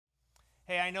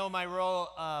Hey, I know my role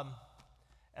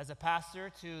as a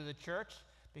pastor to the church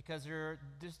because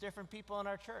there's different people in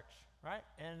our church, right?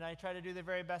 And I try to do the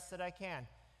very best that I can.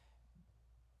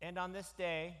 And on this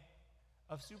day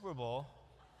of Super Bowl,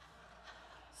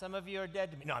 some of you are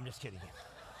dead to me. No, I'm just kidding you.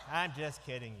 I'm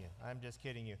just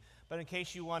kidding you. But in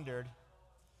case you wondered,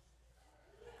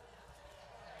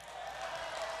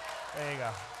 there you go.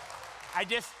 I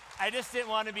just didn't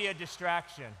want to be a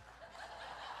distraction.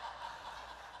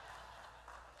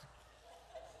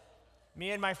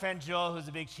 Me and my friend Joel, who's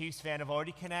a big Chiefs fan, have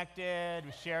already connected.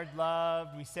 We shared love.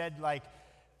 We said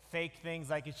fake things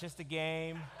like it's just a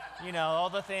game. You know, all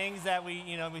the things that we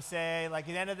say. Like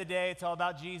at the end of the day, it's all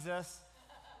about Jesus.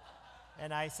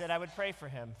 And I said I would pray for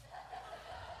him.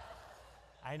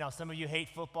 I know some of you hate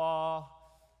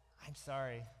football. I'm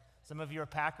sorry. Some of you are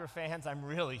Packer fans. I'm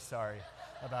really sorry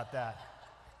about that.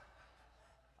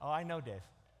 Oh, I know, Dave.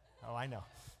 Oh, I know.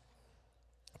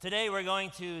 Today we're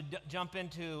going to jump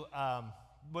into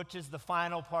which is the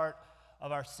final part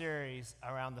of our series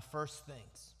around the first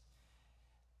things.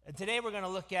 And today we're going to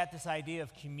look at this idea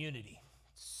of community.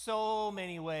 So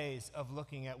many ways of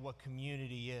looking at what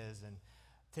community is. And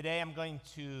today I'm going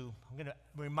to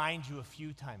remind you a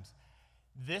few times.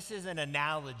 This is an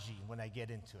analogy when I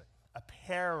get into it, a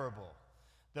parable.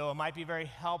 Though it might be very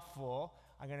helpful,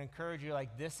 I'm going to encourage you,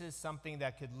 this is something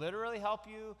that could literally help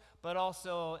you, but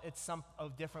also it's a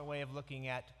different way of looking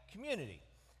at community.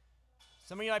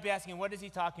 Some of you might be asking, what is he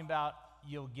talking about?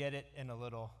 You'll get it in a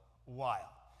little while.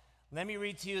 Let me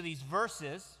read to you these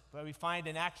verses that we find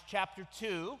in Acts chapter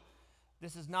 2.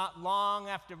 This is not long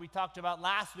after we talked about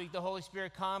last week. The Holy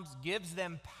Spirit comes, gives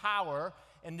them power,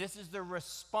 and this is the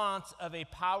response of a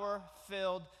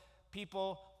power-filled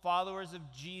people, followers of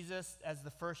Jesus, as the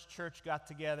first church got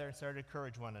together and started to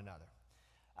encourage one another.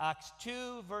 Acts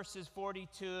 2, verses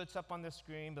 42, it's up on the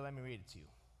screen, but let me read it to you.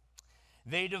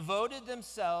 They devoted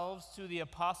themselves to the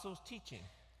apostles' teaching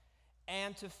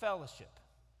and to fellowship,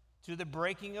 to the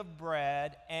breaking of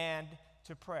bread and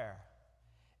to prayer.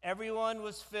 Everyone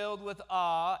was filled with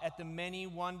awe at the many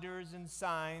wonders and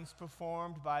signs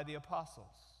performed by the apostles.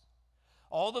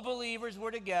 All the believers were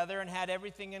together and had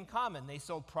everything in common. They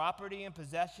sold property and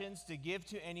possessions to give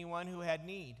to anyone who had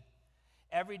need.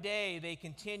 Every day they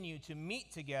continued to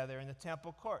meet together in the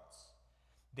temple courts.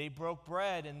 They broke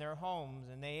bread in their homes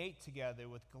and they ate together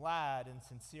with glad and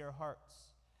sincere hearts,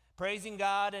 praising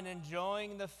God and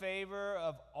enjoying the favor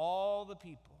of all the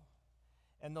people.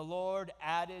 And the Lord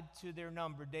added to their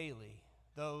number daily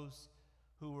those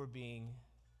who were being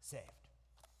saved.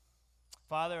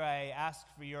 Father, I ask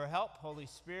for your help. Holy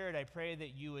Spirit, I pray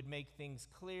that you would make things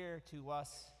clear to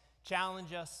us,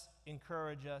 challenge us,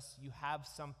 encourage us. You have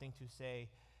something to say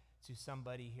to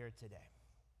somebody here today.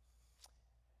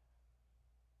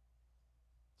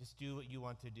 Just do what you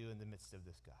want to do in the midst of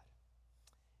this, God.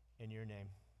 In your name,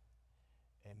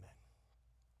 amen.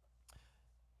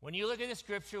 When you look at the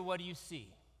scripture, what do you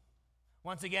see?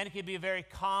 Once again, it could be a very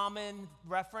common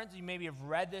reference. You maybe have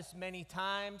read this many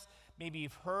times. Maybe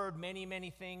you've heard many, many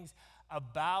things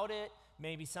about it.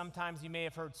 Maybe sometimes you may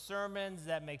have heard sermons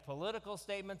that make political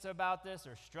statements about this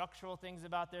or structural things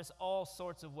about this, all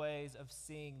sorts of ways of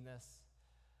seeing this.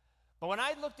 But when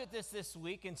I looked at this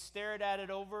week and stared at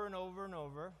it over and over and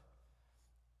over,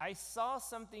 I saw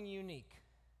something unique.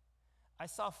 I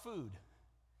saw food.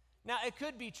 Now, it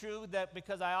could be true that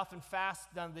because I often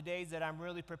fast on the days that I'm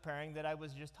really preparing that I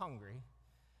was just hungry.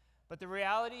 But the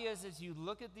reality is, as you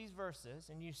look at these verses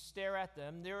and you stare at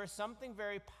them, there is something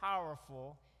very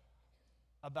powerful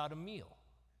about a meal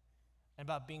and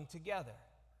about being together.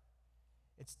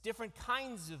 It's different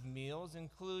kinds of meals,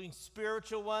 including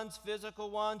spiritual ones, physical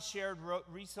ones, shared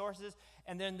resources,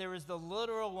 and then there is the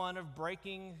literal one of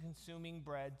breaking and consuming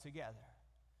bread together.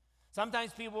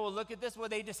 Sometimes people will look at this where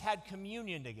they just had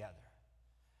communion together.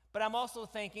 But I'm also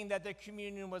thinking that the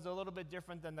communion was a little bit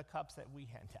different than the cups that we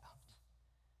hand out.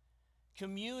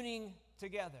 Communing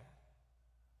together.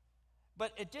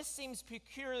 But it just seems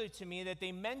peculiar to me that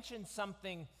they mention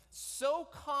something so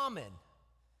common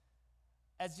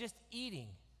as just eating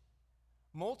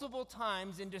multiple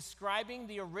times in describing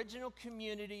the original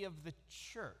community of the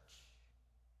church.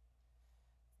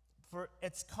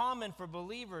 It's common for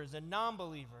believers and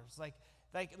non-believers. Like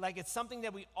it's something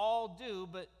that we all do,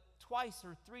 but twice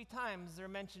or three times they're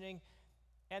mentioning,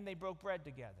 and they broke bread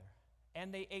together,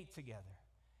 and they ate together,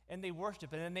 and they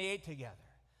worshiped, and then they ate together.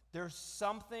 There's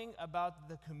something about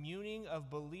the communing of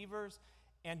believers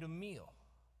and a meal.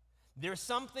 There's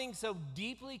something so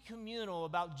deeply communal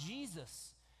about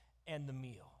Jesus and the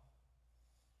meal.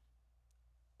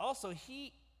 Also,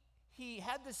 he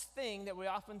had this thing that we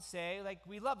often say,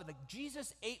 we love it,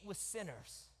 Jesus ate with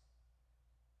sinners.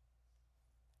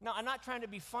 Now, I'm not trying to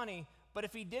be funny, but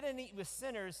if he didn't eat with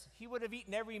sinners, he would have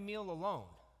eaten every meal alone.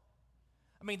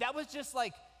 I mean, that was just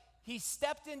like, he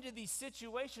stepped into these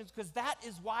situations because that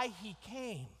is why he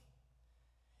came.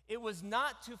 It was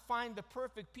not to find the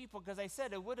perfect people, because I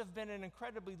said it would have been an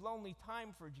incredibly lonely time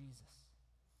for Jesus.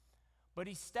 But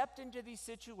he stepped into these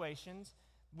situations,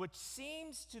 which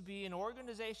seems to be an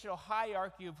organizational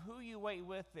hierarchy of who you ate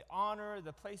with, the honor,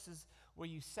 the places where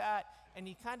you sat, and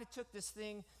he kind of took this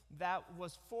thing that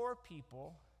was for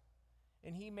people,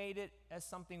 and he made it as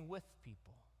something with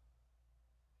people.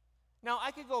 Now,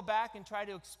 I could go back and try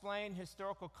to explain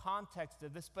historical context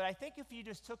of this, but I think if you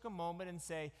just took a moment and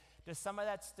say, does some of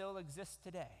that still exist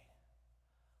today?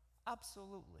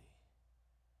 Absolutely.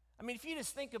 I mean, if you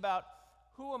just think about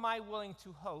who am I willing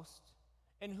to host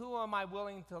and who am I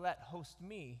willing to let host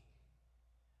me,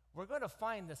 we're going to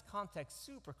find this context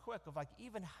super quick of like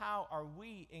even how are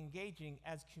we engaging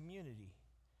as community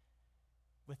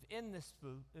within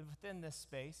this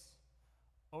space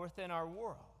or within our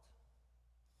world.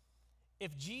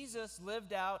 If Jesus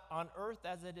lived out on earth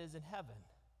as it is in heaven,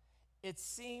 it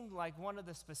seemed like one of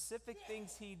the specific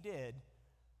things he did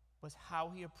was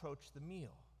how he approached the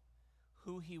meal,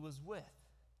 who he was with.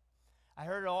 I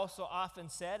heard it also often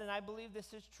said, and I believe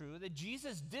this is true, that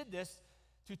Jesus did this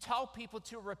to tell people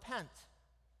to repent.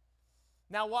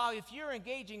 Now, while if you're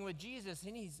engaging with Jesus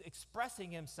and he's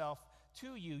expressing himself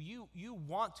to you, you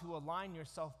want to align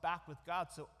yourself back with God,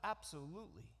 so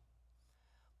absolutely.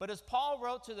 But as Paul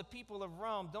wrote to the people of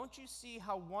Rome, don't you see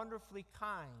how wonderfully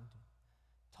kind,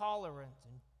 tolerant,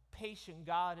 and patient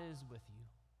God is with you?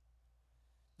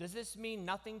 Does this mean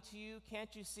nothing to you?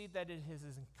 Can't you see that his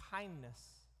kindness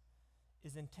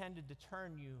is intended to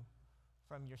turn you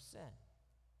from your sin?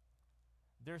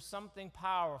 There's something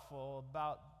powerful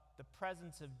about the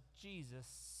presence of Jesus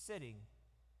sitting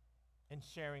and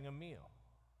sharing a meal.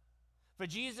 For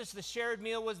Jesus, the shared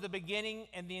meal was the beginning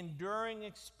and the enduring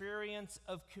experience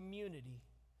of community.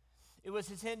 It was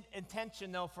his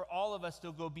intention, though, for all of us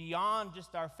to go beyond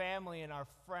just our family and our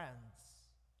friends.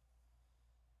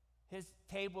 His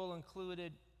table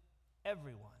included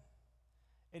everyone.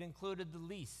 It included the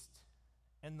least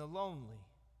and the lonely.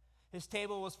 His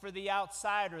table was for the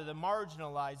outsider, the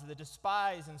marginalized, the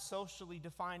despised, and socially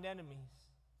defined enemies.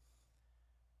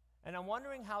 And I'm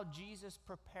wondering how Jesus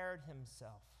prepared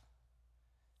himself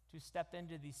to step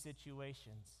into these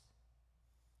situations.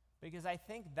 Because I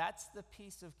think that's the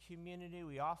piece of community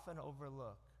we often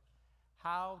overlook.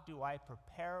 How do I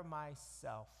prepare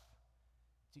myself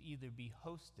to either be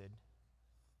hosted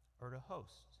or to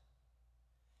host?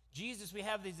 Jesus, we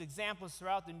have these examples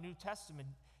throughout the New Testament.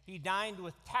 He dined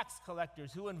with tax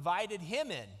collectors who invited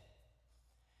him in.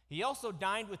 He also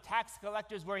dined with tax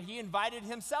collectors where he invited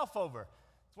himself over.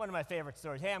 It's one of my favorite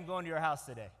stories. Hey, I'm going to your house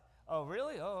today. Oh,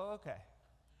 really? Oh, okay.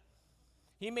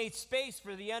 He made space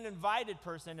for the uninvited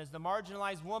person as the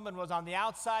marginalized woman was on the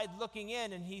outside looking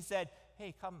in, and he said,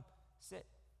 hey, come sit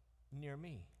near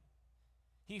me.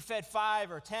 He fed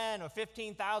 5 or 10 or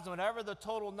 15,000, whatever the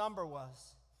total number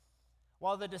was,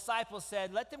 while the disciples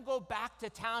said, let them go back to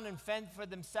town and fend for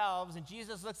themselves. And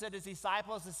Jesus looks at his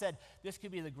disciples and said, this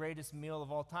could be the greatest meal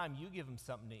of all time. You give them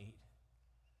something to eat.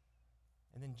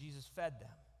 And then Jesus fed them.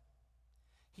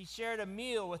 He shared a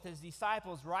meal with his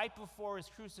disciples right before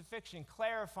his crucifixion,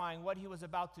 clarifying what he was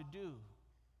about to do.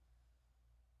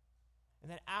 And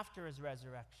then after his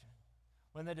resurrection,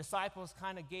 when the disciples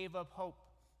kind of gave up hope,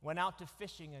 went out to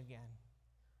fishing again,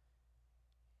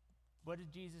 what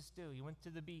did Jesus do? He went to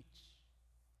the beach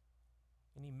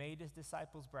and he made his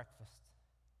disciples breakfast.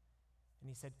 And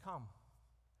he said, come,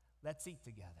 let's eat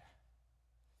together.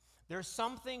 There's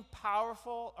something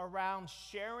powerful around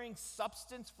sharing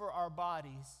substance for our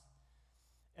bodies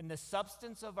and the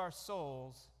substance of our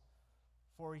souls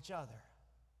for each other.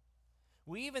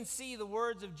 We even see the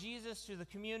words of Jesus to the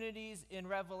communities in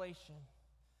Revelation.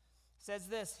 It says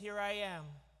this, here I am.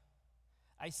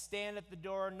 I stand at the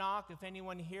door and knock. If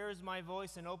anyone hears my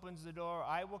voice and opens the door,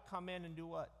 I will come in and do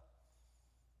what?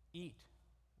 Eat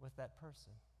with that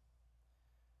person.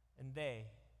 And they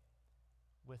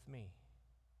with me.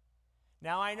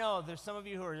 Now, I know there's some of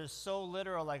you who are just so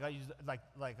literal,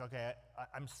 okay,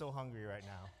 I'm so hungry right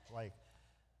now.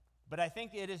 But I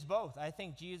think it is both. I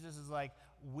think Jesus is like,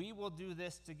 we will do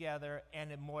this together,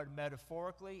 and more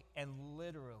metaphorically and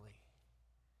literally.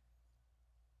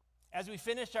 As we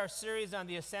finished our series on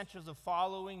the essentials of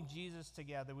following Jesus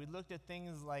together, we looked at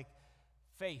things like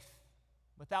faith.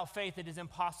 Without faith, it is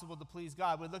impossible to please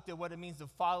God. We looked at what it means to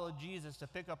follow Jesus, to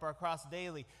pick up our cross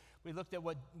daily. We looked at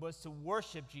what was to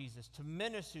worship Jesus, to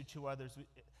minister to others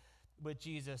with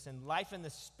Jesus, and life in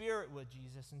the Spirit with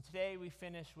Jesus. And today we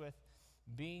finish with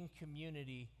being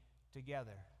community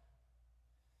together.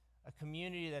 A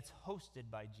community that's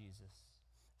hosted by Jesus,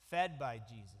 fed by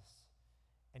Jesus,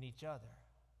 and each other.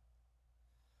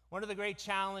 One of the great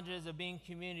challenges of being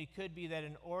community could be that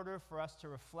in order for us to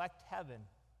reflect heaven,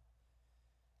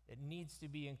 it needs to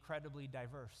be incredibly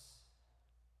diverse.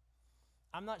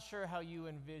 I'm not sure how you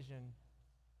envision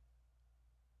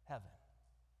heaven.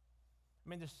 I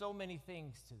mean, there's so many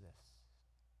things to this.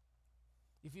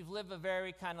 If you've lived a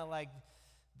very kind of like,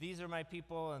 these are my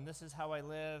people and this is how I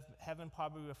live, heaven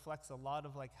probably reflects a lot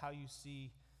of like how you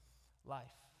see life.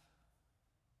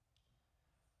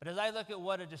 But as I look at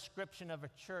what a description of a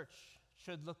church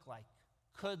should look like,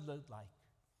 could look like,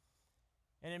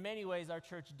 and in many ways our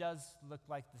church does look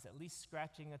like this, at least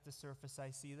scratching at the surface,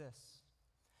 I see this.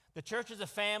 The church is a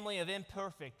family of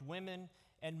imperfect women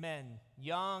and men,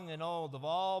 young and old, of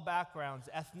all backgrounds,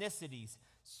 ethnicities,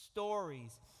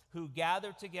 stories, who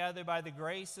gather together by the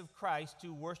grace of Christ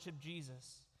to worship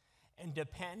Jesus and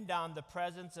depend on the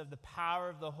presence of the power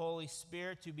of the Holy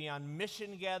Spirit to be on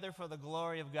mission together for the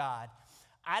glory of God.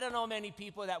 I don't know many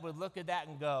people that would look at that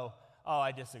and go, oh,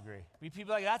 I disagree.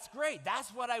 People are like, that's great. That's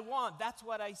what I want. That's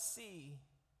what I see.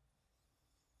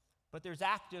 But there's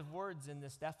active words in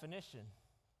this definition.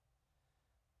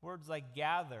 Words like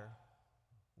gather,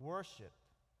 worship,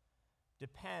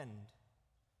 depend,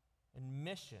 and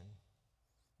mission.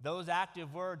 Those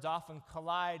active words often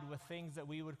collide with things that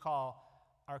we would call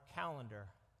our calendar,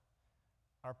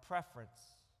 our preference,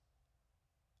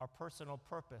 our personal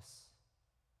purpose,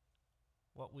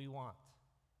 what we want.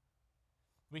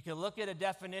 We can look at a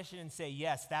definition and say,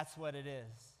 yes, that's what it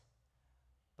is.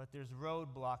 But there's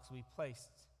roadblocks we placed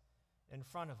in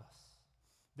front of us.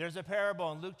 There's a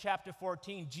parable in Luke chapter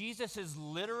 14. Jesus is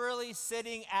literally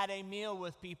sitting at a meal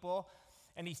with people,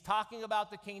 and he's talking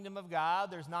about the kingdom of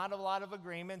God. There's not a lot of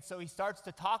agreement, so he starts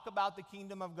to talk about the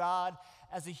kingdom of God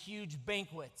as a huge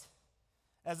banquet,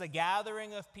 as a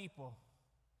gathering of people.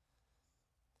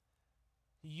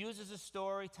 He uses a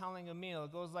story telling a meal.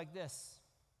 It goes like this.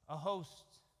 A host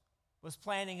was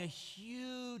planning a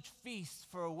huge feast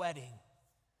for a wedding,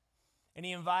 and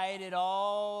he invited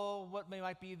all what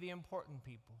might be the important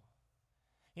people.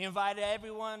 He invited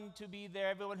everyone to be there,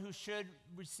 everyone who should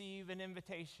receive an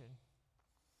invitation.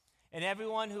 And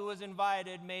everyone who was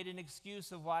invited made an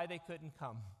excuse of why they couldn't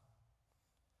come.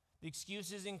 The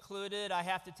excuses included, I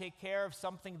have to take care of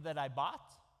something that I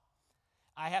bought.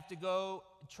 I have to go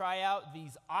try out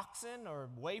these oxen or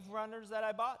wave runners that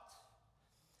I bought.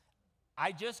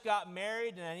 I just got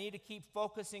married and I need to keep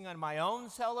focusing on my own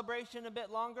celebration a bit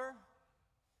longer.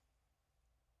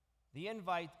 The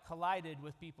invite collided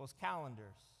with people's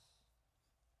calendars,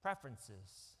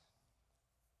 preferences,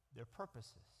 their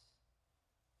purposes.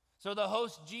 So the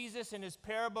host, Jesus, in his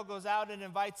parable goes out and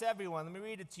invites everyone. Let me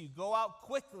read it to you. Go out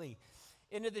quickly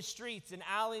into the streets and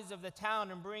alleys of the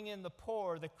town and bring in the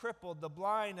poor, the crippled, the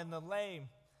blind, and the lame.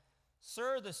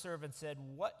 Sir, the servant said,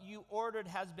 what you ordered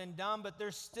has been done, but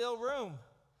there's still room.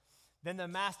 Then the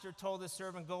master told his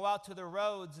servant, go out to the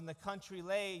roads and the country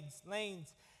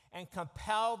lanes and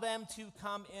compel them to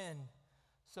come in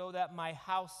so that my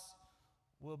house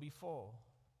will be full.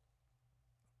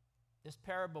 This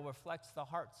parable reflects the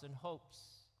hearts and hopes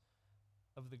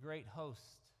of the great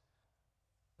host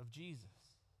of Jesus.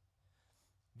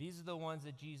 These are the ones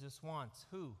that Jesus wants.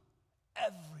 Who?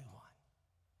 Everyone.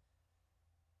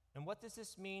 And what does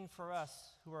this mean for us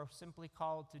who are simply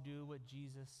called to do what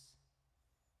Jesus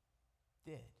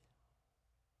did? It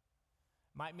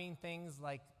might mean things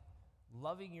like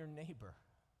loving your neighbor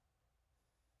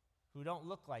who don't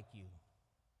look like you,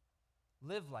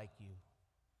 live like you,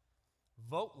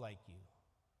 vote like you.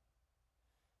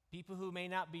 People who may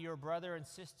not be your brother and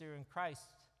sister in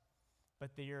Christ,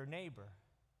 but they're your neighbor.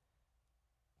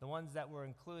 The ones that were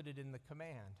included in the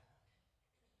command.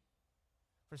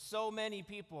 For so many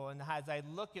people, and as I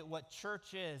look at what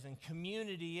church is and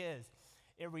community is,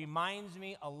 it reminds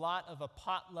me a lot of a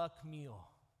potluck meal.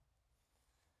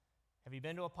 Have you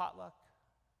been to a potluck?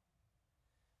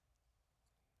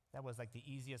 That was like the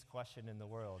easiest question in the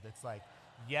world. It's like,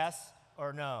 yes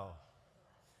or no.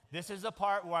 This is the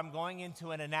part where I'm going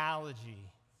into an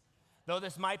analogy. Though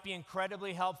this might be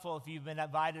incredibly helpful if you've been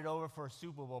invited over for a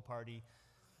Super Bowl party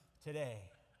today.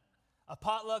 A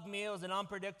potluck meal is an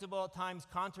unpredictable, at times,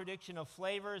 contradiction of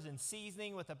flavors and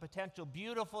seasoning with a potential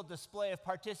beautiful display of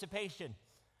participation,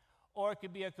 or it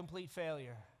could be a complete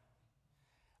failure.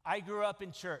 I grew up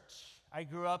in church. I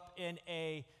grew up in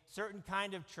a certain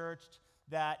kind of church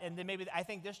that, and then maybe, I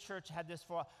think this church had this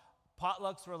for,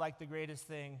 potlucks were like the greatest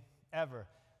thing ever,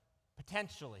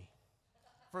 potentially.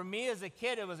 For me as a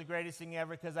kid, it was the greatest thing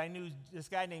ever because I knew this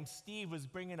guy named Steve was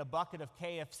bringing a bucket of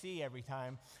KFC every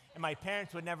time, and my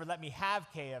parents would never let me have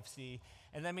KFC.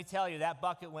 And let me tell you, that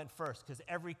bucket went first because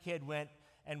every kid went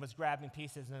and was grabbing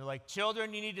pieces, and they're like,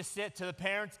 children, you need to sit till the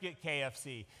parents get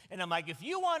KFC. And I'm like, if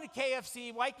you wanted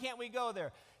KFC, why can't we go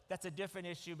there? That's a different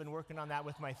issue. Been working on that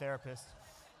with my therapist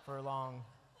for a long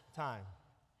time.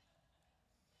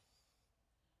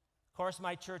 Of course,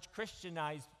 my church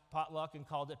Christianized potluck and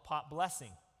called it pot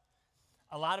blessing.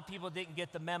 A lot of people didn't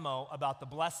get the memo about the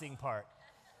blessing part.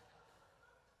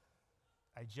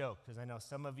 I joke because I know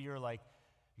some of you are like,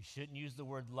 you shouldn't use the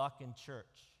word luck in church.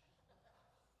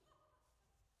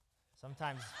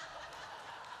 Sometimes.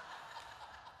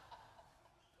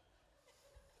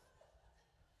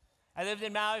 I lived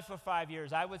in Maui for 5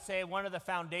 years. I would say one of the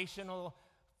foundational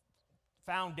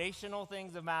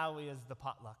things of Maui is the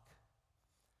potluck.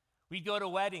 We'd go to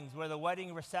weddings where the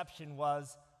wedding reception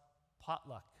was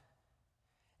potluck.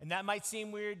 And that might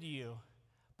seem weird to you,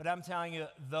 but I'm telling you,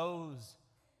 those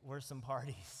were some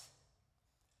parties.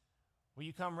 Where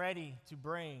you come ready to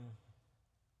bring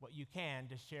what you can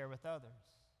to share with others.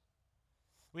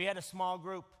 We had a small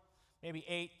group, maybe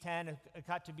 8, 10, it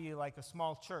got to be like a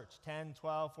small church, 10,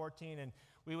 12, 14, and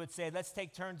we would say, let's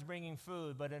take turns bringing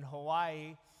food. But in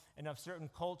Hawaii and of certain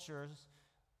cultures,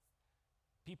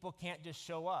 people can't just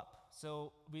show up.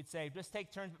 So we'd say, just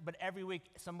take turns, but every week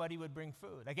somebody would bring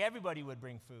food. Like everybody would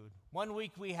bring food. One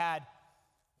week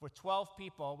for 12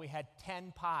 people, we had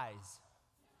 10 pies.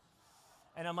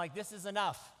 And I'm like, this is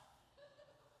enough.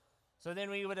 So then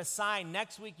we would assign,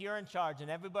 next week you're in charge, and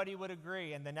everybody would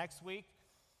agree. And the next week,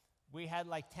 we had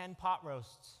like 10 pot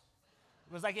roasts.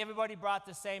 It was like everybody brought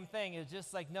the same thing. It was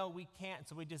just like, no, we can't.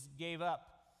 So we just gave up.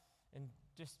 And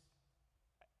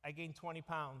I gained 20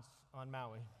 pounds on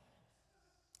Maui.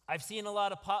 I've seen a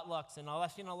lot of potlucks, and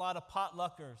I've seen a lot of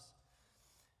potluckers.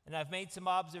 And I've made some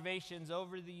observations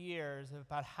over the years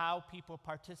about how people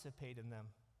participate in them.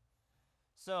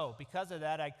 So, because of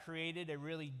that, I created a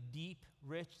really deep,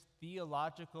 rich,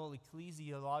 theological,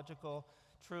 ecclesiological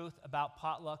truth about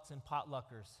potlucks and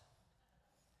potluckers.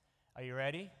 Are you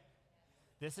ready?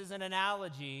 This is an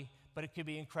analogy, but it could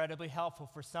be incredibly helpful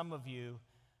for some of you.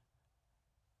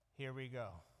 Here we go.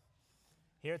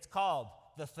 Here it's called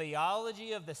The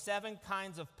Theology of the 7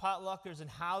 Kinds of Potluckers and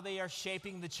How They Are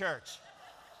Shaping the Church.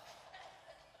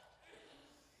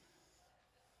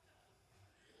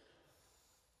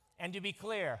 And to be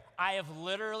clear, I have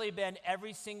literally been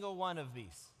every single one of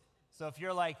these. So if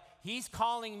you're like, he's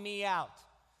calling me out,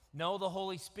 no, the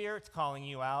Holy Spirit's calling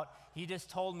you out. He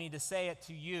just told me to say it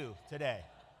to you today.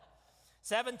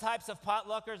 7 types of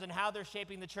potluckers and how they're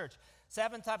shaping the church.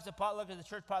 7 types of potluckers, the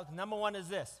church potluck. Number 1 is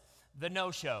this, the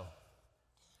no-show.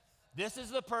 This is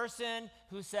the person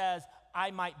who says, I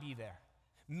might be there.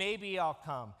 Maybe I'll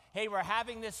come. Hey, we're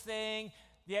having this thing.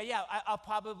 Yeah, I'll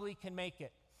probably can make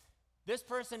it. This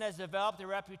person has developed a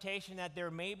reputation that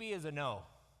their maybe is a no.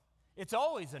 It's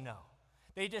always a no.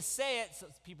 They just say it, so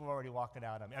people are already walking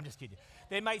out on me. I'm just kidding.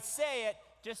 They might say it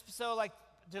just so like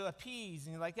to appease,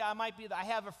 and you're like, yeah, I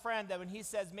have a friend that when he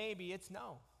says maybe, it's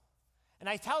no. And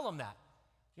I tell him that.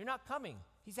 You're not coming.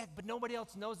 He's like, but nobody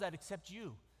else knows that except you.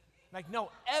 I'm like,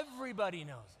 no, everybody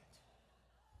knows it.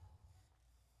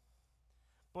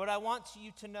 But I want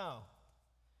you to know,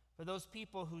 for those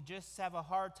people who just have a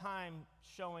hard time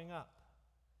showing up,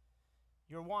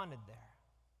 you're wanted there.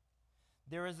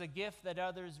 There is a gift that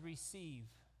others receive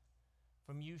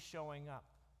from you showing up.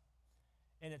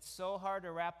 And it's so hard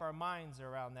to wrap our minds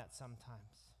around that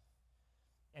sometimes.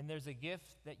 And there's a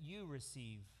gift that you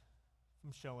receive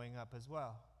from showing up as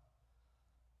well.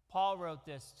 Paul wrote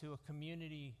this to a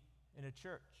community in a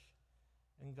church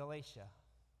in Galatia.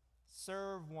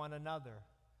 Serve one another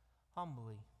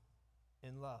humbly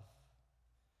in love.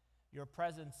 Your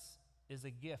presence is a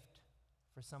gift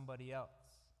for somebody else.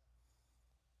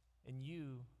 And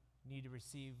you need to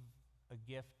receive a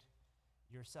gift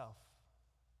yourself.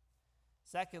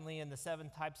 Secondly, in the 7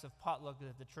 types of potluck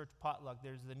at the church potluck,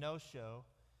 there's the no-show,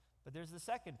 but there's the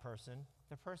second person,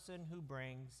 the person who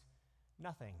brings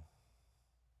nothing.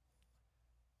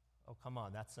 Oh, come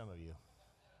on, that's some of you.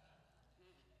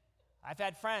 I've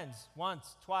had friends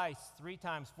once, twice, 3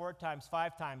 times, 4 times,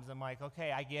 5 times. I'm like,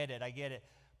 okay, I get it.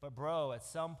 But bro, at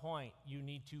some point, you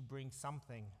need to bring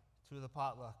something to the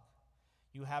potluck.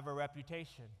 You have a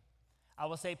reputation. I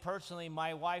will say personally,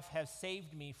 my wife has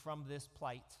saved me from this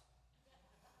plight.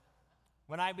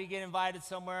 When I would get invited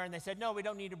somewhere and they said, no, we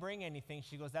don't need to bring anything,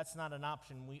 she goes, that's not an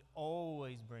option. We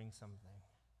always bring something.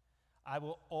 I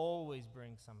will always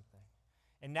bring something.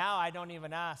 And now I don't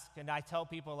even ask, and I tell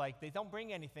people, like, they don't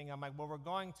bring anything. I'm like, well, we're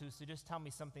going to, so just tell me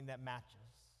something that matches.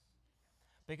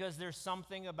 Because there's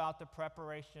something about the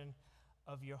preparation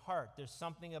of your heart. There's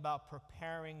something about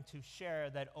preparing to share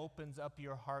that opens up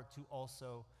your heart to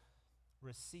also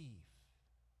receive.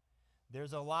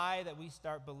 There's a lie that we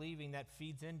start believing that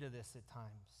feeds into this at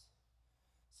times.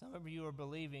 Some of you are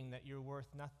believing that you're worth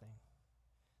nothing,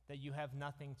 that you have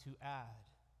nothing to add,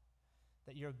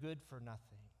 that you're good for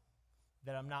nothing,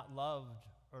 that I'm not loved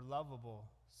or lovable,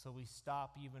 so we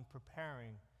stop even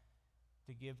preparing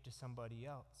to give to somebody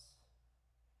else.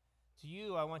 To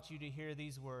you, I want you to hear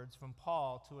these words from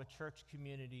Paul to a church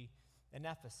community in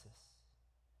Ephesus.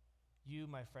 You,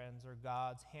 my friends, are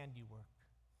God's handiwork,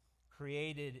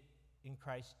 created in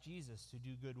Christ Jesus to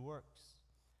do good works,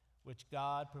 which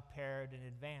God prepared in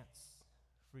advance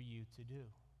for you to do.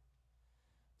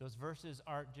 Those verses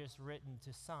aren't just written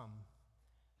to some,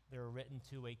 they're written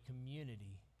to a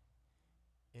community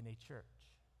in a church.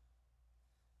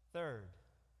 Third,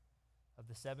 of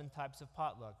the 7 types of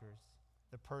potluckers,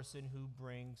 the person who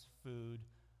brings food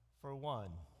for one.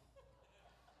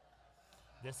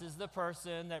 This is the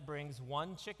person that brings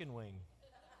 1 chicken wing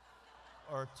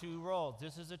or 2 rolls.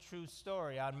 This is a true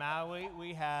story. On Maui,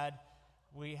 we had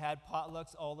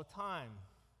potlucks all the time.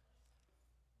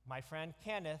 My friend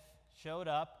Kenneth showed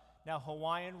up. Now,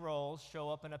 Hawaiian rolls show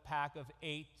up in a pack of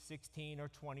 8, 16, or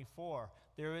 24.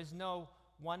 There is no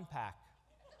 1 pack.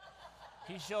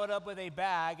 He showed up with a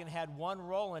bag and had 1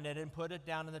 roll in it and put it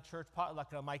down in the church potluck.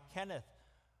 And I'm like, Kenneth,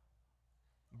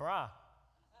 brah.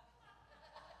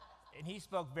 And he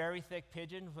spoke very thick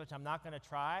pidgin, which I'm not going to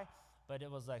try, but it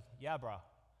was like, yeah, brah.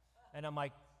 And I'm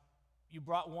like, you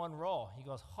brought 1 roll. He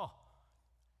goes,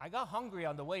 I got hungry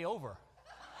on the way over.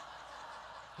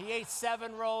 He ate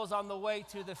 7 rolls on the way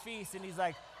to the feast, and he's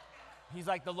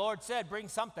like, the Lord said, bring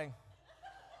something.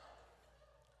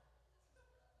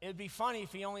 It'd be funny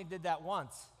if he only did that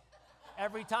once.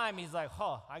 Every time he's like,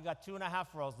 I got 2.5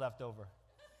 rolls left over.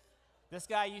 This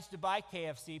guy used to buy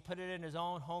KFC, put it in his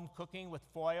own home cooking with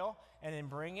foil, and then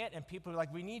bring it, and people are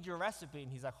like, we need your recipe.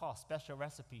 And he's like, special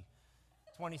recipe,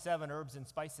 27 herbs and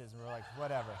spices. And we're like,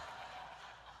 whatever.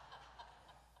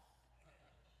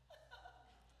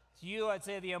 To you, I'd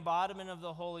say the embodiment of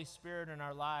the Holy Spirit in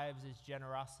our lives is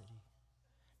generosity.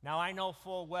 Now, I know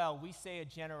full well we say a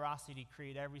generosity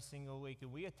creed every single week,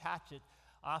 and we attach it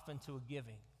often to a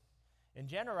giving. And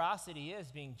generosity is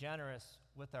being generous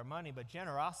with our money, but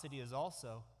generosity is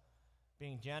also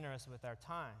being generous with our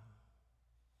time,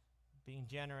 being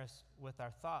generous with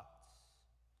our thoughts,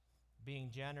 being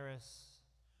generous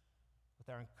with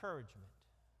our encouragement,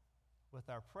 with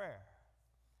our prayer.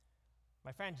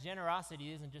 My friends,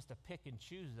 generosity isn't just a pick and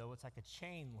choose, though. It's like a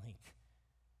chain link.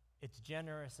 It's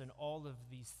generous in all of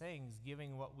these things,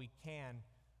 giving what we can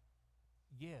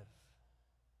give.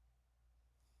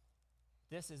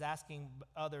 This is asking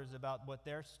others about what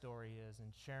their story is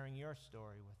and sharing your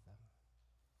story with them.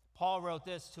 Paul wrote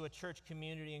this to a church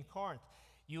community in Corinth.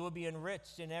 You will be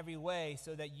enriched in every way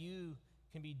so that you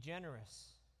can be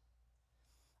generous.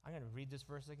 I'm going to read this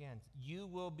verse again. You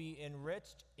will be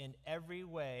enriched in every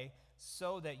way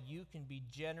so that you can be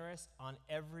generous on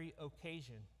every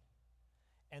occasion.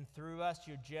 And through us,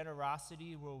 your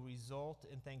generosity will result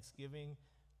in thanksgiving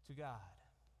to God.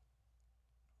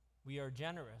 We are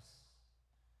generous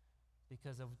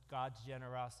because of God's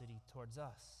generosity towards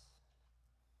us.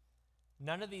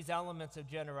 None of these elements of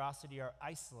generosity are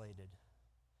isolated.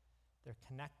 They're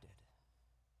connected.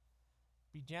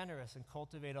 Be generous and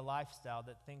cultivate a lifestyle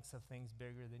that thinks of things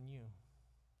bigger than you.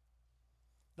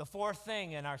 The 4th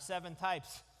thing in our 7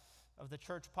 types of the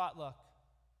church potluck,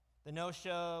 the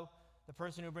no-show, the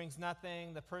person who brings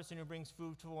nothing, the person who brings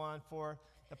food to one, for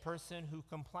the person who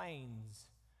complains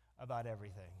about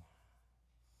everything.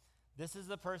 This is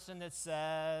the person that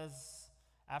says,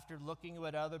 after looking at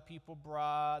what other people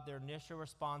brought, their initial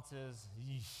response is,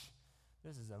 yeesh,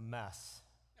 this is a mess.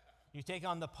 You take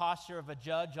on the posture of a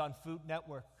judge on Food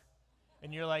Network,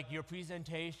 and you're like, your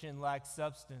presentation lacks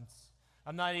substance.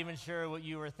 I'm not even sure what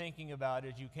you were thinking about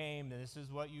as you came, and this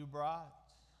is what you brought.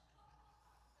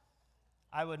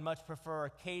 I would much prefer a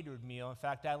catered meal. In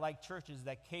fact, I like churches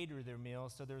that cater their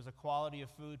meals so there's a quality of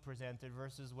food presented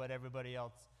versus what everybody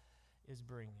else is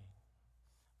bringing.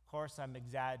 Of course, I'm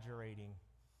exaggerating,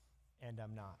 and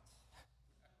I'm not.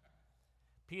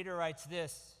 Peter writes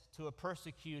this to a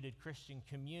persecuted Christian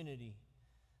community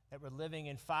that were living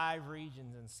in 5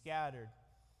 regions and scattered.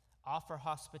 Offer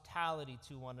hospitality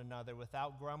to one another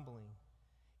without grumbling.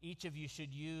 Each of you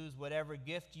should use whatever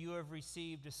gift you have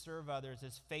received to serve others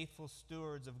as faithful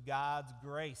stewards of God's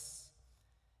grace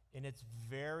in its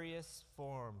various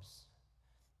forms.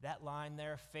 That line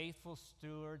there, faithful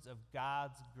stewards of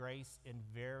God's grace in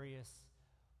various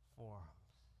forms.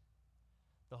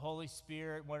 The Holy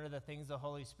Spirit, one of the things the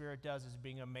Holy Spirit does is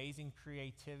bring amazing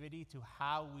creativity to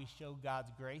how we show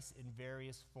God's grace in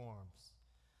various forms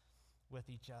with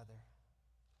each other.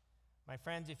 My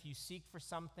friends, if you seek for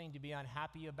something to be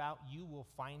unhappy about, you will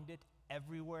find it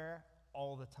everywhere,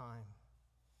 all the time.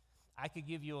 I could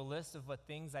give you a list of what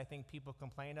things I think people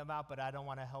complain about, but I don't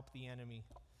want to help the enemy.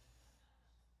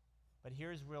 But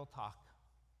here's real talk.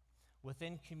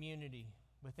 Within community,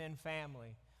 within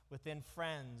family, within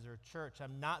friends or church,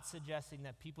 I'm not suggesting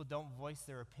that people don't voice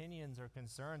their opinions or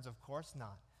concerns. Of course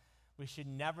not. We should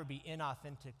never be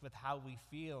inauthentic with how we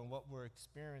feel and what we're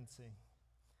experiencing.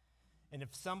 And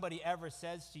if somebody ever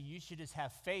says to you, you should just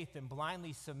have faith and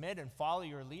blindly submit and follow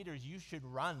your leaders, you should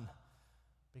run,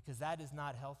 because that is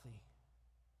not healthy.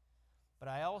 But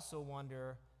I also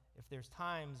wonder if there's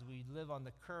times we live on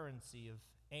the currency of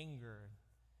anger,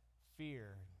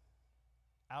 fear,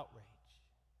 outrage.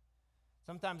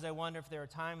 Sometimes I wonder if there are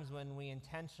times when we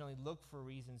intentionally look for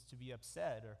reasons to be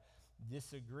upset or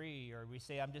disagree, or we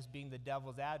say, I'm just being the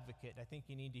devil's advocate. I think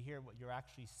you need to hear what you're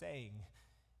actually saying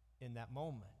in that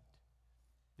moment.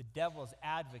 The devil's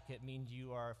advocate means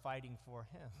you are fighting for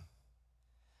him.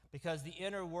 Because the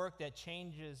inner work that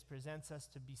changes presents us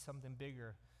to be something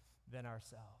bigger than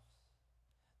ourselves.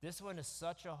 This one is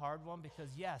such a hard one because,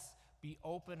 yes, be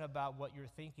open about what you're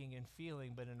thinking and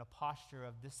feeling, but in a posture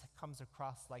of this comes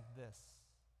across like this.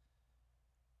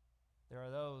 There are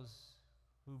those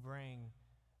who bring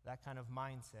that kind of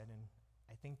mindset, and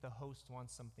I think the host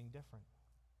wants something different.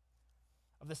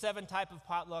 Of the 7 types of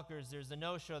potluckers, there's the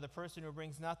no-show, the person who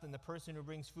brings nothing, the person who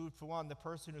brings food for one, the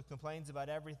person who complains about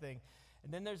everything.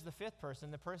 And then there's the 5th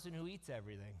person, the person who eats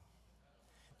everything.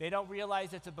 They don't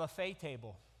realize it's a buffet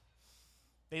table.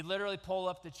 They literally pull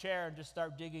up the chair and just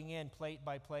start digging in plate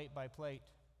by plate by plate.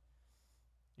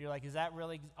 You're like, is that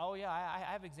really? Oh yeah,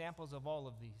 I have examples of all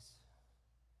of these.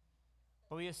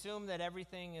 But we assume that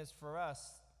everything is for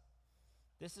us.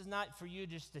 This is not for you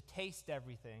just to taste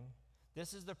everything.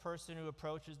 This is the person who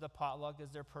approaches the potluck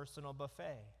as their personal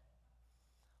buffet.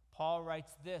 Paul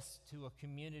writes this to a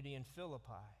community in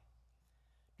Philippi.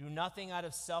 Do nothing out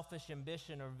of selfish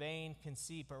ambition or vain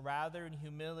conceit, but rather in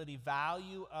humility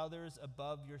value others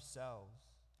above yourselves,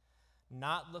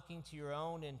 not looking to your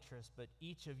own interest, but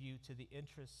each of you to the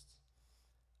interests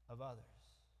of others.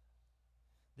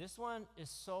 This one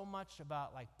is so much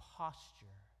about like posture,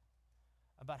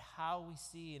 about how we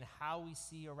see and how we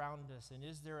see around us, and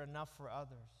is there enough for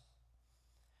others?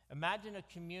 Imagine a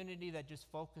community that just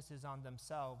focuses on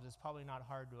themselves. It's probably not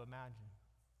hard to imagine.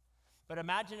 But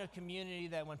imagine a community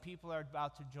that when people are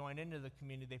about to join into the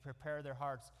community, they prepare their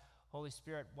hearts. Holy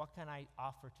Spirit, what can I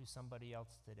offer to somebody else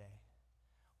today?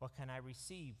 What can I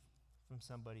receive from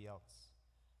somebody else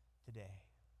today?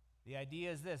 The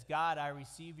idea is this: God, I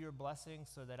receive your blessing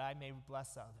so that I may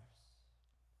bless others.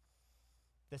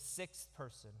 The 6th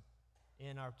person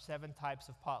in our 7 types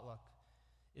of potluck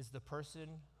is the person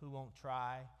who won't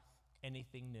try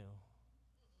anything new.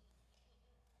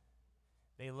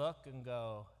 They look and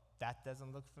go, that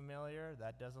doesn't look familiar,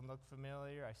 that doesn't look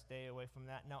familiar, I stay away from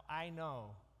that. Now, I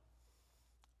know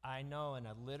in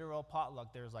a literal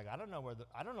potluck, there's like, I don't know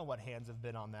what hands have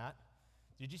been on that.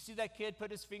 Did you see that kid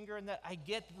put his finger in that? I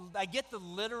get the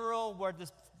literal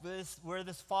where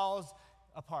this falls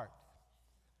apart.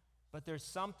 But there's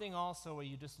something also where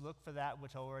you just look for that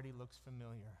which already looks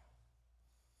familiar.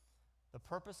 The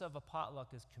purpose of a potluck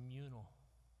is communal.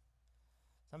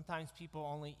 Sometimes people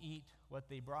only eat what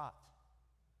they brought.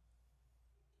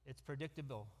 It's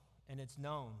predictable and it's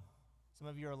known. Some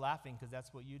of you are laughing because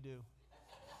that's what you do.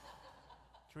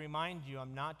 To remind you,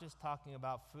 I'm not just talking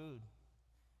about food.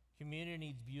 Community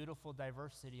needs beautiful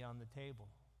diversity on the table.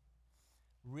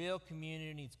 Real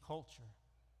community needs culture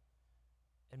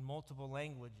and multiple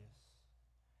languages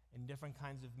and different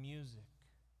kinds of music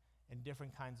and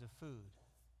different kinds of food.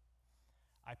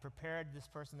 I prepared this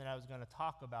person that I was going to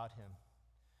talk about him,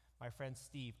 my friend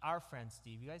Steve, our friend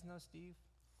Steve. You guys know Steve?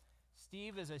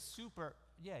 Steve is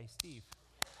Steve.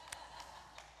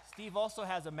 Steve also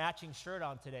has a matching shirt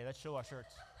on today. Let's show our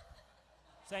shirts.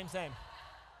 Same.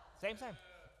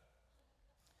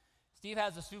 Steve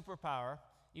has a superpower.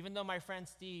 Even though my friend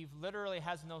Steve literally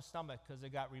has no stomach because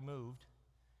it got removed,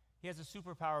 he has a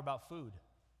superpower about food,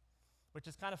 which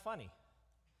is kind of funny.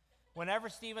 Whenever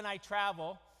Steve and I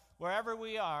travel, wherever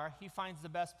we are, he finds the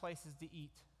best places to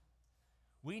eat.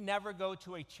 We never go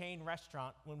to a chain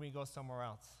restaurant when we go somewhere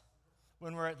else.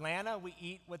 When we're in Atlanta, we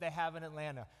eat what they have in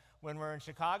Atlanta. When we're in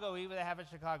Chicago, we eat what they have in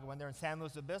Chicago. When they're in San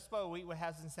Luis Obispo, we eat what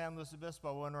has in San Luis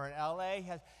Obispo. When we're in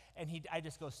LA, I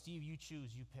just go, Steve, you choose,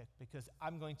 you pick, because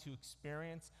I'm going to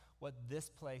experience what this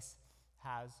place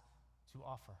has to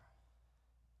offer.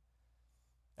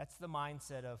 That's the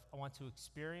mindset of, I want to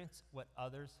experience what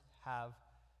others have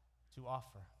to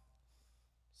offer.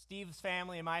 Steve's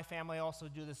family and my family also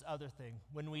do this other thing.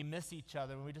 When we miss each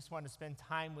other, when we just want to spend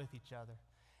time with each other,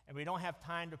 and we don't have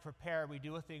time to prepare, we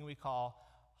do a thing we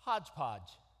call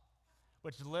hodgepodge,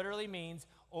 which literally means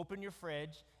open your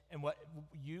fridge and what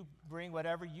you bring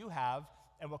whatever you have,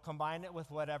 and we'll combine it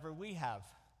with whatever we have.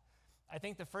 I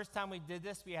think the first time we did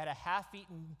this, we had a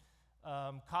half-eaten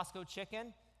Costco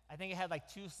chicken. I think it had like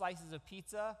 2 slices of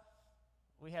pizza.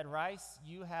 We had rice.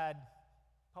 You had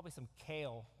probably some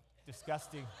kale,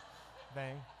 disgusting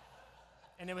thing.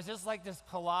 And it was just like this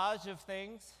collage of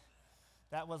things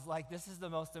that was like, this is the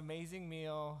most amazing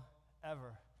meal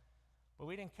ever. But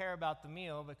we didn't care about the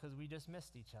meal because we just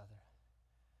missed each other.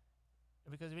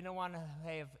 Because we didn't want to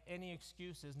have any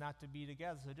excuses not to be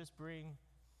together. So just bring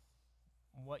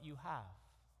what you have.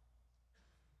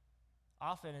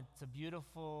 Often it's a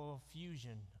beautiful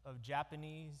fusion of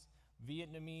Japanese,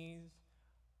 Vietnamese,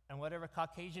 and whatever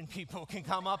Caucasian people can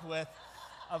come up with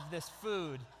of this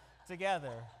food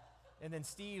together. And then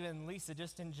Steve and Lisa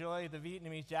just enjoy the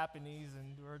Vietnamese, Japanese,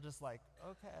 and we're just like,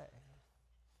 okay.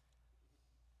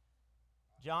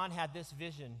 John had this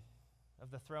vision of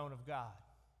the throne of God.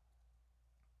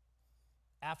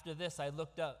 After this, I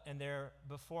looked up, and there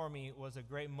before me was a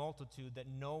great multitude that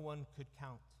no one could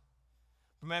count.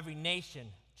 From every nation,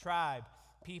 tribe,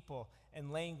 people,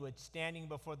 and language, standing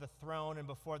before the throne and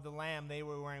before the Lamb, they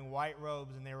were wearing white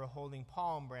robes, and they were holding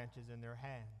palm branches in their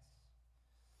hands.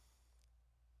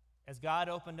 As God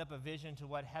opened up a vision to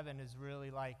what heaven is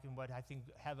really like and what I think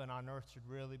heaven on earth should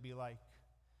really be like,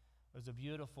 it was a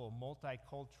beautiful,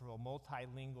 multicultural,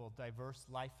 multilingual, diverse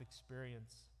life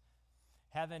experience.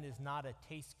 Heaven is not a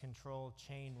taste-controlled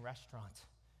chain restaurant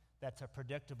that's a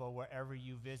predictable wherever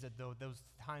you visit, though those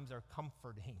times are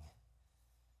comforting.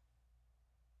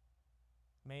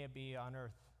 May it be on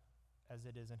earth as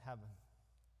it is in heaven.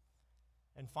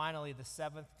 And finally, the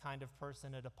 7th kind of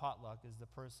person at a potluck is the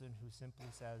person who simply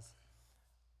says,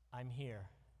 I'm here,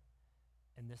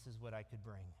 and this is what I could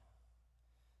bring.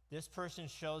 This person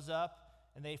shows up,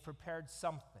 and they've prepared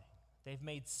something. They've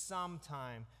made some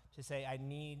time to say, I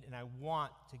need and I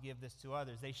want to give this to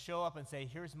others. They show up and say,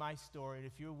 here's my story, and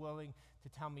if you're willing to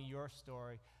tell me your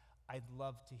story, I'd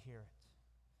love to hear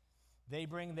it. They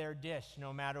bring their dish,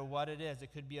 no matter what it is.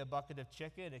 It could be a bucket of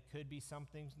chicken. It could be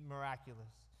something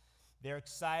miraculous. They're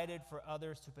excited for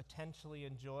others to potentially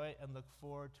enjoy it and look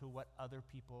forward to what other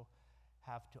people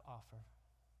have to offer.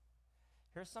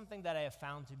 Here's something that I have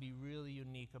found to be really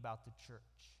unique about the church.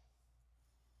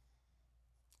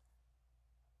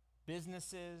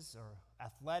 Businesses or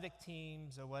athletic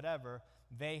teams or whatever,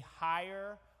 they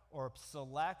hire or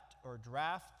select or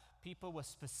draft people with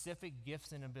specific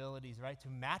gifts and abilities, right, to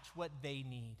match what they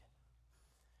need.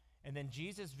 And then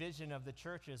Jesus' vision of the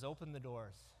church is open the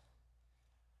doors.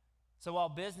 So while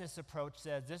business approach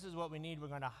says, this is what we need, we're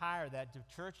going to hire that, the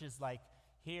church is like,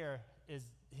 here's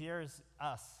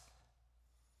us.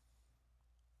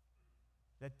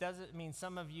 That doesn't mean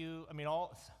some of you,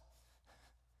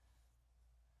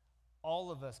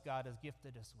 all of us God has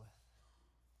gifted us with.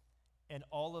 And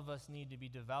all of us need to be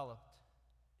developed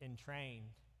and trained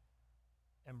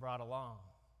and brought along.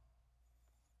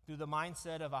 Through the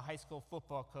mindset of a high school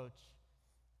football coach,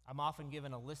 I'm often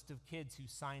given a list of kids who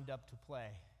signed up to play.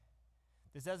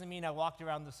 This doesn't mean I walked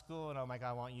around the school and I'm like,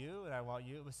 I want you and I want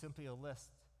you. It was simply a list.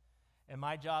 And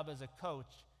my job as a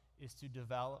coach is to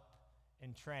develop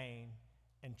and train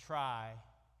and try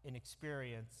and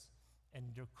experience and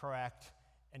correct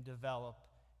and develop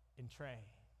and train.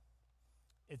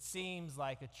 It seems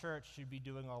like a church should be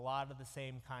doing a lot of the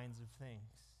same kinds of things,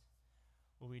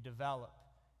 where we develop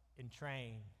and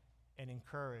train and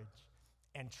encourage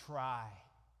and try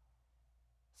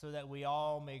so that we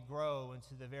all may grow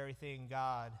into the very thing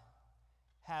God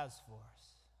has for us.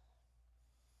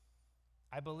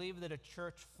 I believe that a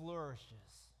church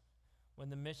flourishes when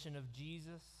the mission of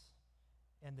Jesus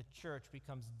and the church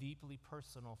becomes deeply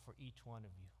personal for each one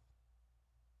of you.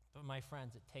 But my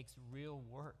friends, it takes real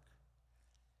work.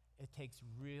 It takes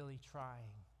really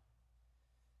trying.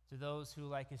 To those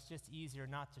who it's just easier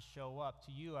not to show up,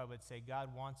 to you I would say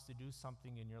God wants to do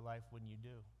something in your life when you do.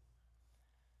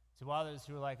 To others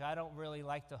who are like, I don't really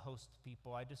like to host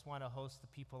people. I just want to host the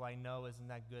people I know. Isn't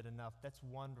that good enough? That's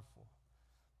wonderful.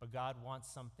 But God wants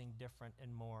something different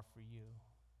and more for you.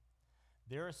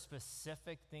 There are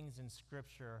specific things in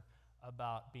Scripture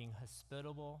about being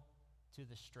hospitable to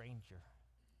the stranger.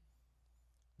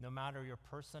 No matter your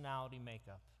personality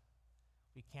makeup,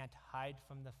 we can't hide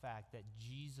from the fact that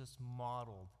Jesus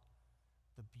modeled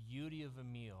the beauty of a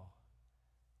meal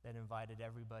that invited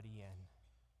everybody in.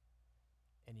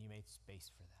 and you made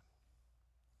space for them.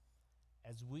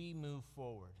 As we move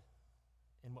forward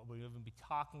in what we'll even be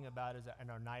talking about in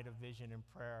our night of vision and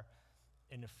prayer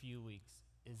in a few weeks,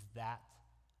 is that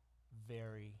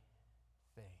very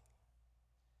thing.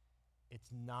 It's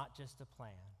not just a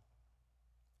plan.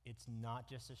 It's not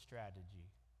just a strategy,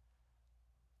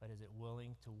 but is it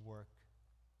willing to work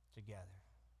together?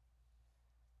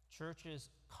 Churches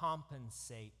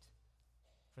compensate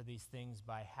for these things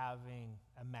by having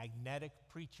a magnetic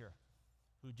preacher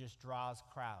who just draws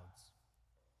crowds.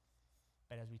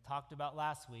 But as we talked about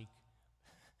last week,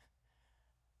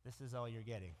 this is all you're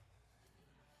getting.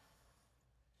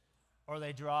 Or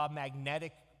they draw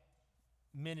magnetic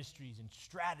ministries and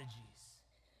strategies.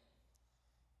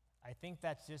 I think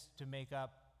that's just to make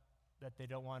up that they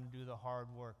don't want to do the hard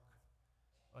work,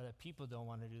 or that people don't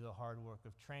want to do the hard work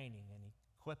of training and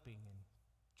equipping and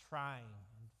trying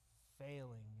and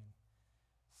failing and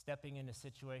stepping into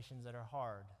situations that are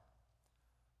hard.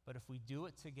 But if we do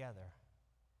it together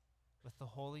with the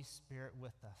Holy Spirit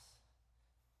with us,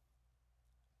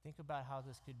 think about how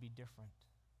this could be different.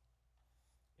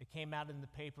 It came out in the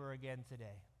paper again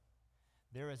today.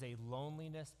 There is a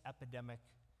loneliness epidemic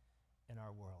in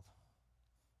our world.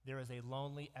 There is a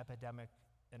lonely epidemic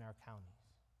in our counties.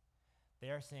 They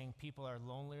are saying people are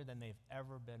lonelier than they've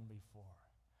ever been before.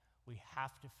 We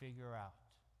have to figure out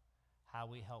how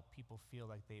we help people feel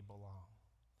like they belong.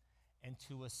 And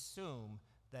to assume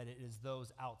that it is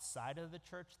those outside of the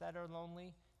church that are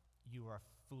lonely, you are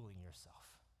fooling yourself,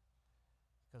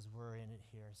 because we're in it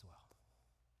here as well.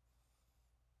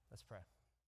 Let's pray.